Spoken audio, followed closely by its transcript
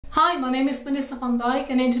Hi, my name is Vanessa van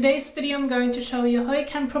Dijk, and in today's video I'm going to show you how you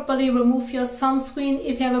can properly remove your sunscreen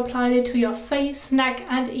if you have applied it to your face, neck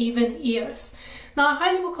and even ears. Now I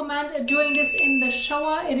highly recommend doing this in the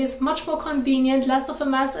shower. It is much more convenient, less of a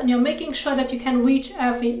mess, and you're making sure that you can reach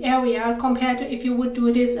every area compared to if you would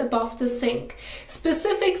do this above the sink.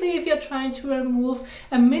 Specifically if you're trying to remove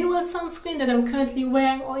a mineral sunscreen that I'm currently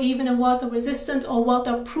wearing, or even a water resistant or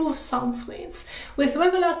waterproof sunscreens. With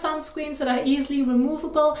regular sunscreens that are easily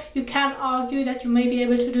removable, you can argue that you may be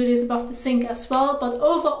able to do this above the sink as well, but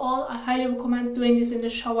overall I highly recommend doing this in the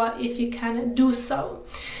shower if you can do so.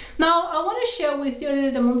 Now I want to share with you a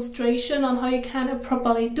little demonstration on how you can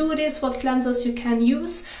properly do this, what cleansers you can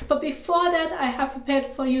use. But before that, I have prepared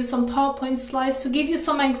for you some PowerPoint slides to give you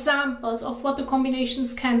some examples of what the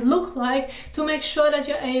combinations can look like to make sure that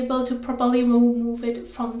you're able to properly remove it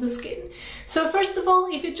from the skin. So first of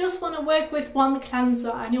all, if you just want to work with one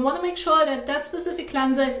cleanser and you want to make sure that that specific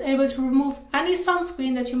cleanser is able to remove any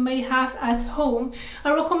sunscreen that you may have at home,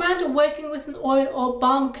 I recommend working with an oil or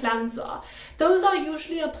balm cleanser. Those are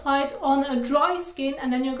usually applied on a dry skin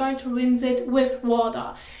and then you're going to rinse it with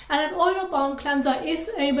water. And an oil or balm cleanser is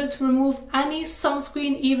able to remove any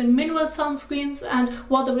sunscreen, even mineral sunscreens and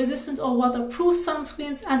water resistant or waterproof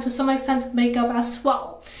sunscreens, and to some extent makeup as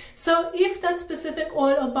well. So if that specific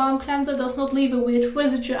oil or balm cleanser does not leave a weird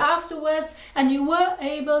residue afterwards and you were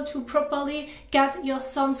able to properly get your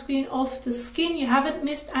sunscreen off the skin, you haven't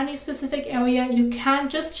missed any specific area, you can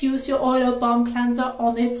just use your oil or balm cleanser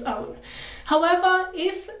on its own. However,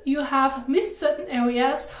 if you have missed certain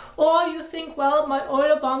areas, or you think, well, my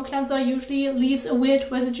oil or balm cleanser usually leaves a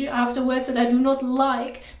weird residue afterwards that I do not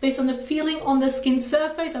like based on the feeling on the skin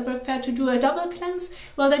surface, I prefer to do a double cleanse,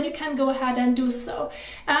 well then you can go ahead and do so.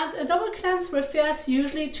 And a double cleanse refers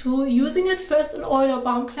usually to using at first an oil or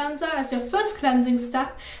balm cleanser as your first cleansing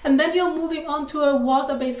step, and then you're moving on to a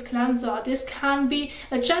water-based cleanser. This can be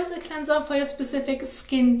a gentle cleanser for your specific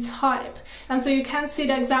skin type. And so you can see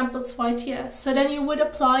the examples right here. So then you would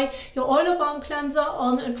apply your oil or balm cleanser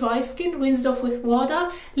on a dry skin, rinse it off with water,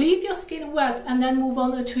 leave your skin wet, and then move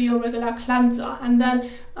on to your regular cleanser. And then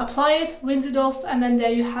apply it, rinse it off, and then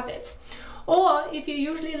there you have it. Or if you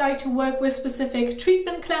usually like to work with specific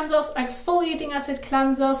treatment cleansers, exfoliating acid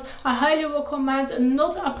cleansers, I highly recommend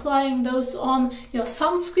not applying those on your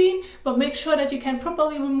sunscreen, but make sure that you can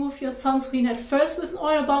properly remove your sunscreen at first with an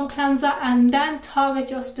oil or balm cleanser and then target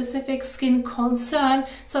your specific skin concern,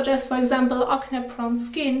 such as for example acne prone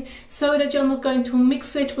skin, so that you're not going to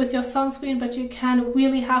mix it with your sunscreen, but you can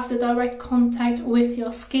really have the direct contact with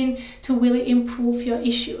your skin to really improve your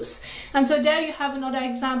issues. And so there you have another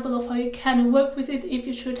example of how you can work with it if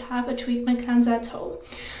you should have a treatment cleanser at home.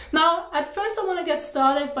 Now, at first I want to get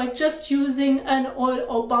started by just using an oil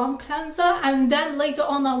or balm cleanser, and then later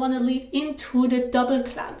on I want to lead into the double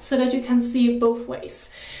cleanse so that you can see both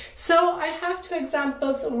ways. So I have two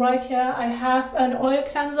examples right here. I have an oil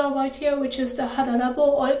cleanser right here, which is the Hadalabo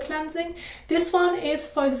oil cleansing. This one is,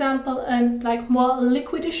 for example, a more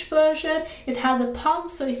liquidish version. It has a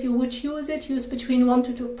pump, so if you would use it, use between 1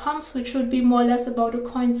 to 2 pumps, which should be more or less about a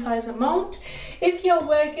coin size amount. If you're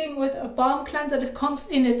working with a balm cleanser that comes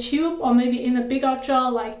in a tube or maybe in a bigger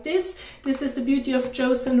jar like this is the beauty of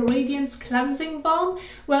Joseon Radiance cleansing balm,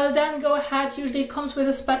 well then go ahead. Usually it comes with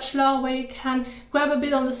a spatula where you can grab a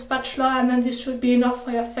bit on the spatula, and then this should be enough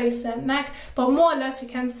for your face and neck, but more or less you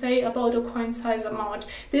can say about a coin size amount.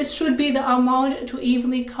 This should be the amount to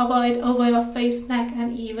evenly cover it over your face, neck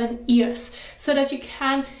and even ears, so that you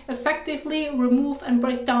can effectively remove and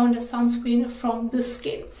break down the sunscreen from the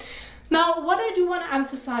skin. Now, what I do want to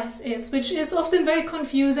emphasize is, which is often very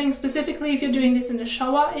confusing, specifically if you're doing this in the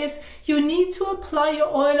shower, is you need to apply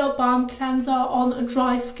your oil or balm cleanser on a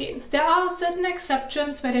dry skin. There are certain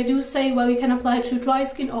exceptions where they do say, well, you can apply it to dry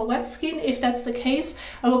skin or wet skin. If that's the case,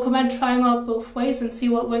 I recommend trying out both ways and see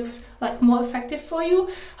what works more effective for you.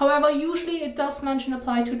 However, usually it does mention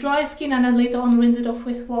apply to dry skin and then later on rinse it off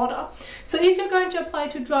with water. So if you're going to apply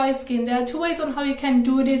to dry skin, there are two ways on how you can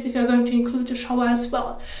do this if you're going to include the shower as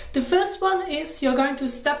well. The first one is you're going to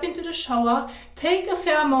step into the shower, take a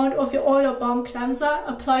fair amount of your oil or balm cleanser,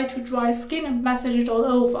 apply to dry skin and massage it all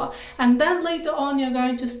over. And then later on you're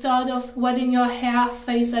going to start off wetting your hair,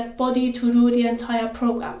 face and body to do the entire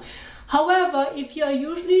program. However, if you are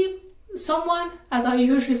usually someone, as I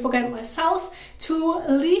usually forget myself, to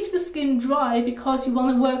leave the skin dry because you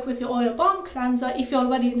want to work with your oil or balm cleanser. If you're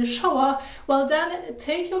already in the shower, well then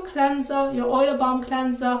take your cleanser, your oil or balm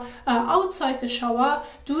cleanser outside the shower.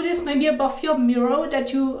 Do this maybe above your mirror,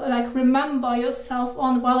 that you like remember yourself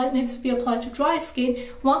on, well, it needs to be applied to dry skin.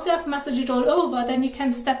 Once you have massaged it all over, then you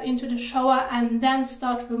can step into the shower and then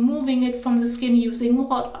start removing it from the skin using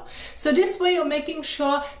water. So this way you're making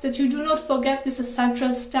sure that you do not forget this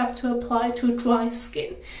essential step to apply to dry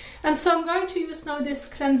skin. And so I'm going to use now this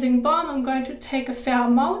cleansing balm. I'm going to take a fair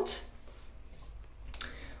amount,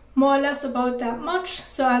 more or less about that much.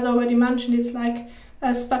 So as I already mentioned, it's like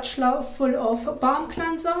a spatula full of balm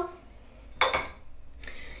cleanser.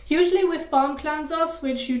 Usually with balm cleansers,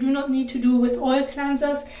 which you do not need to do with oil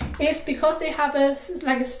cleansers, is because they have a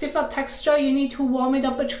stiffer texture, you need to warm it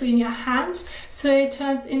up between your hands so it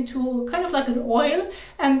turns into kind of like an oil,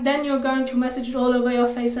 and then you're going to massage it all over your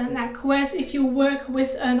face and neck. Whereas if you work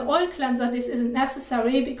with an oil cleanser, this isn't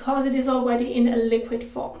necessary because it is already in a liquid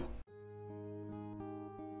form.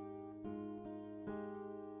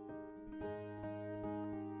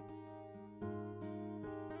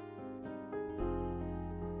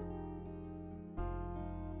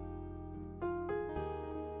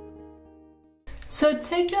 So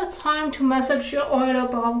take your time to massage your oil or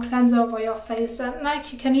balm cleanser over your face and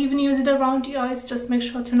neck. You can even use it around the eyes. Just make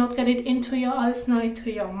sure to not get it into your eyes, not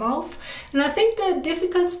into your mouth. And I think the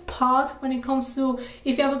difficult part when it comes to,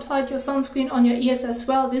 if you have applied your sunscreen on your ears as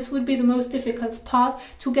well, this would be the most difficult part,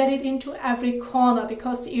 to get it into every corner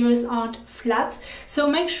because the ears aren't flat.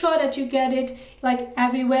 So make sure that you get it like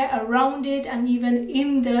everywhere around it and even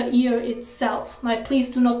in the ear itself. Like, please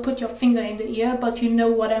do not put your finger in the ear, but you know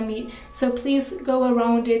what I mean. So please go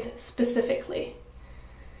around it specifically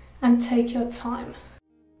and take your time.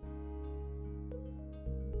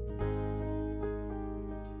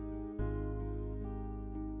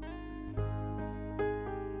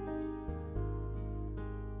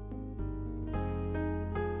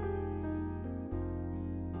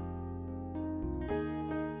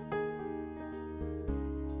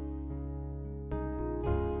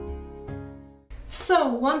 So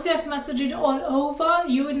once you have massaged it all over,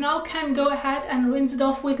 you now can go ahead and rinse it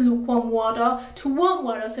off with lukewarm water to warm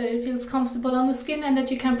water so it feels comfortable on the skin and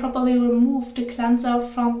that you can properly remove the cleanser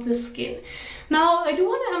from the skin. Now I do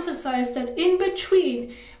want to emphasize that in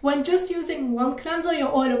between, when just using one cleanser,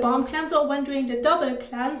 your oil or balm cleanser, or when doing the double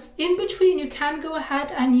cleanse, in between you can go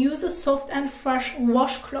ahead and use a soft and fresh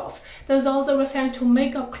washcloth. Those are also referring to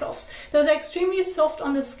makeup cloths. Those are extremely soft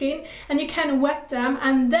on the skin and you can wet them,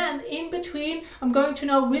 and then in between I'm going to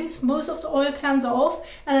now rinse most of the oil cleanser off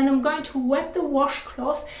and then I'm going to wet the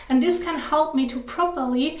washcloth, and this can help me to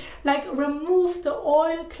properly remove the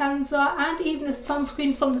oil cleanser and even the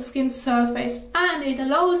sunscreen from the skin surface, and it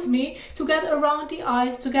allows me to get around the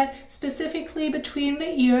eyes, to get specifically between the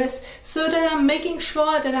ears, so that I'm making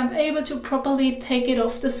sure that I'm able to properly take it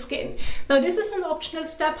off the skin. Now this is an optional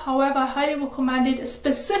step, however I highly recommend it,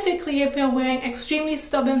 specifically if you're wearing extremely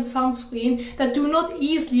stubborn sunscreen that do not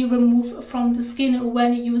easily remove from the skin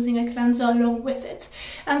when using a cleanser along with it.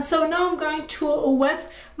 And so now I'm going to wet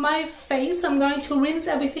my face. I'm going to rinse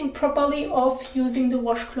everything properly off using the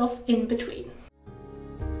washcloth in between.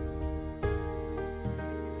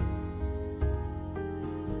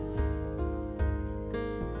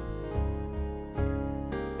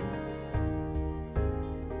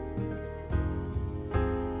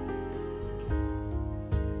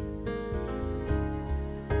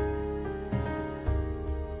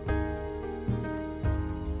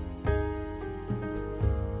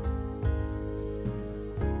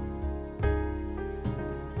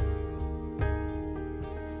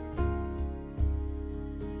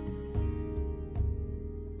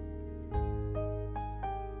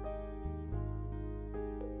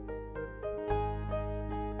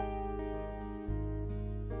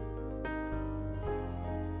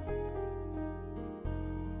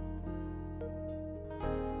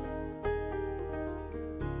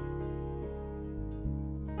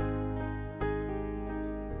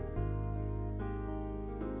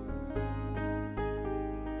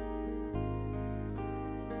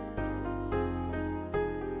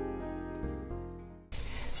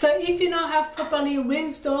 So if you now have properly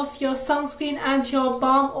rinsed off your sunscreen and your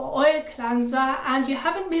balm or oil cleanser and you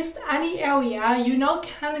haven't missed any area, you now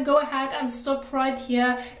can go ahead and stop right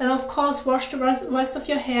here. Then of course wash the rest of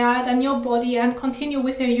your hair, then your body, and continue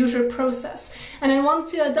with your usual process. And then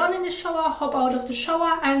once you're done in the shower, hop out of the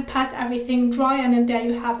shower and pat everything dry, and then there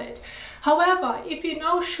you have it. However, if you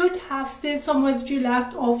now should have still some residue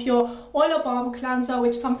left of your oil or balm cleanser,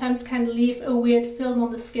 which sometimes can leave a weird film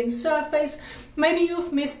on the skin surface, maybe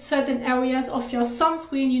you've missed certain areas of your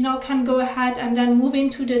sunscreen, you now can go ahead and then move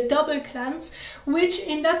into the double cleanse, which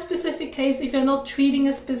in that specific case, if you're not treating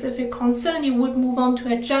a specific concern, you would move on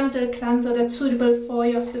to a gentle cleanser that's suitable for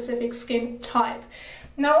your specific skin type.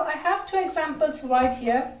 Now I have two examples right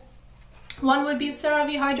here. One would be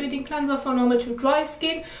CeraVe Hydrating Cleanser for normal to dry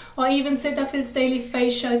skin, or even Cetaphil's Daily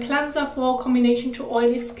Facial Cleanser for combination to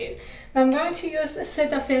oily skin. Now I'm going to use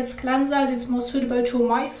Cetaphil's cleanser as it's more suitable to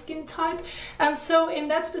my skin type, and so in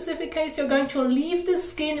that specific case you're going to leave the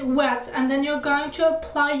skin wet, and then you're going to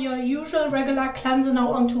apply your usual regular cleanser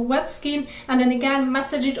now onto wet skin, and then again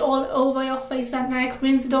massage it all over your face and neck,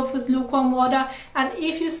 rinse it off with lukewarm water, and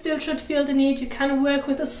if you still should feel the need, you can work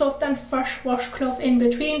with a soft and fresh washcloth in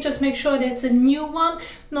between. Just make sure that it's a new one,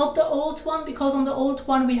 not the old one, because on the old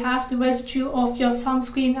one we have the residue of your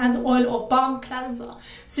sunscreen and oil or balm cleanser.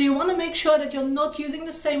 So you want to make sure that you're not using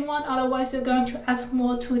the same one, otherwise you're going to add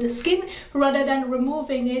more to the skin rather than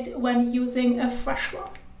removing it when using a fresh one.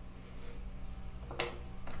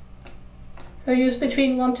 So use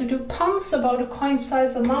between 1 to 2 pumps, about a coin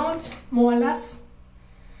size amount, more or less,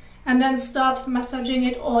 and then start massaging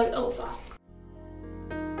it all over.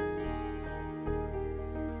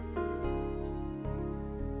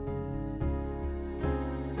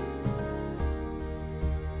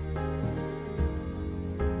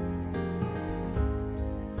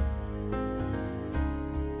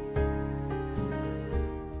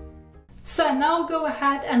 So now go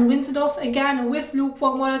ahead and rinse it off again with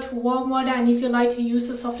lukewarm water to warm water, and if you like to use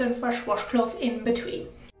a soft and fresh washcloth in between.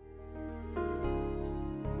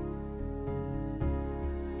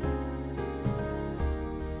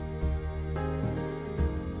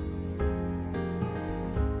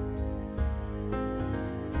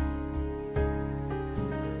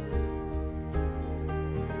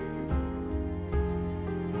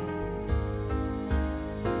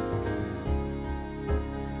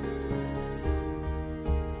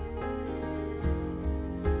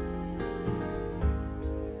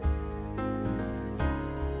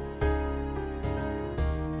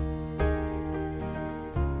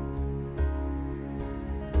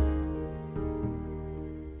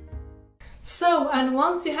 So, and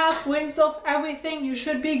once you have rinsed off everything, you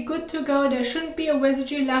should be good to go. There shouldn't be a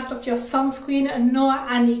residue left of your sunscreen nor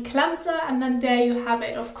any cleanser, and then there you have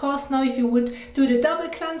it. Of course, now if you would do the double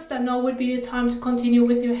cleanse, then now would be the time to continue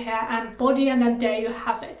with your hair and body, and then there you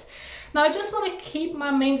have it. Now I just want to keep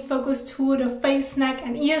my main focus to the face, neck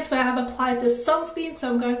and ears where I have applied the sunscreen, so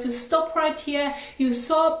I'm going to stop right here. You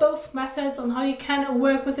saw both methods on how you can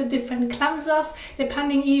work with the different cleansers,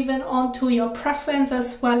 depending even onto your preference,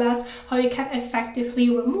 as well as how you can effectively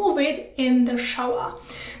remove it in the shower.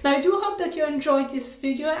 Now I do hope that you enjoyed this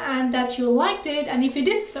video and that you liked it, and if you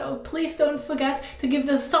did so, please don't forget to give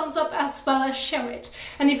the thumbs up as well as share it.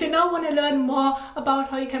 And if you now want to learn more about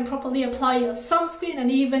how you can properly apply your sunscreen,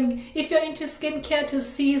 and even if you're into skincare to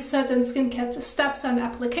see certain skincare steps and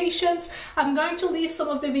applications, I'm going to leave some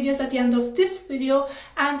of the videos at the end of this video,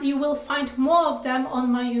 and you will find more of them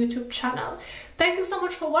on my YouTube channel. Thank you so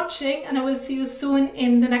much for watching, and I will see you soon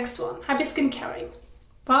in the next one. Happy skincaring.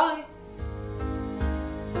 Bye!